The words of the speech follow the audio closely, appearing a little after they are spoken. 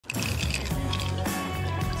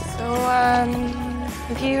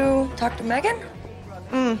Have you talked to Megan?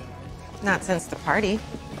 Not since the party.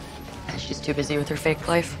 She's too busy with her fake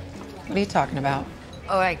life. What are you talking about?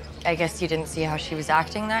 Oh, I guess you didn't see how she was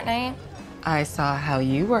acting that night? I saw how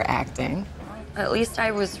you were acting. At least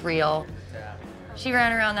I was real. She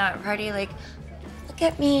ran around that party like, look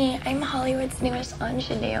at me, I'm Hollywood's newest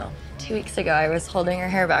ingenue. 2 weeks ago, I was holding her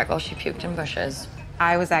hair back while she puked in bushes.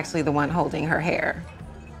 I was actually the one holding her hair.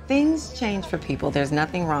 Things change for people. There's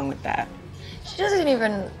nothing wrong with that. She doesn't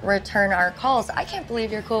even return our calls. I can't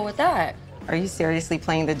believe you're cool with that. Are you seriously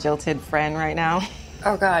playing the jilted friend right now?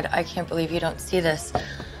 Oh God, I can't believe you don't see this.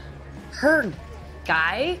 Her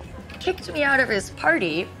guy kicked me out of his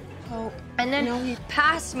party. Oh, and then he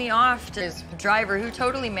passed me off to his driver, who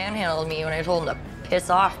totally manhandled me when I told him to piss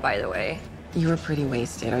off, by the way. You were pretty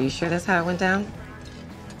wasted. Are you sure that's how it went down?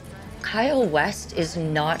 Kyle West is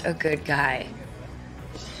not a good guy.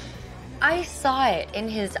 I saw it in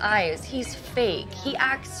his eyes. He's fake. He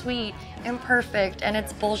acts sweet and perfect, and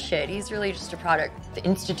it's bullshit. He's really just a product, the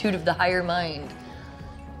Institute of the Higher Mind,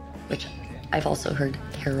 which I've also heard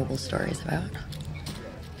terrible stories about.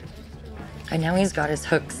 And now he's got his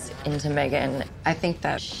hooks into Megan. I think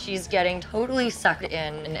that she's getting totally sucked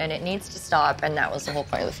in, and it needs to stop, and that was the whole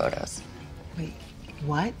point of the photos. Wait,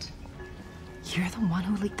 what? You're the one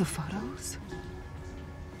who leaked the photos?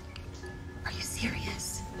 Are you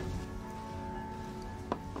serious?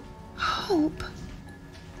 Hope?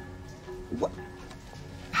 What?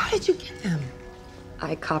 How did you get them?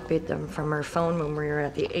 I copied them from her phone when we were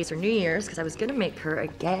at the Ace or New Year's because I was gonna make her a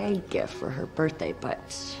gag gift for her birthday, but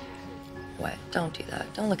what? Don't do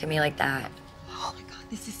that. Don't look at me like that. Oh my God,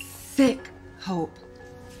 this is sick, Hope.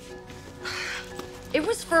 It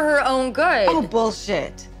was for her own good. Oh,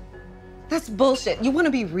 bullshit. That's bullshit. You want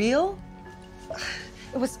to be real?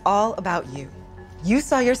 It was all about you. You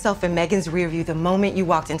saw yourself in Megan's rear view the moment you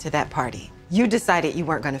walked into that party. You decided you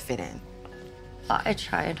weren't going to fit in. I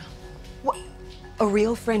tried. What? A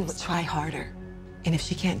real friend would try harder. And if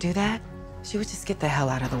she can't do that, she would just get the hell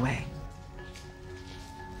out of the way.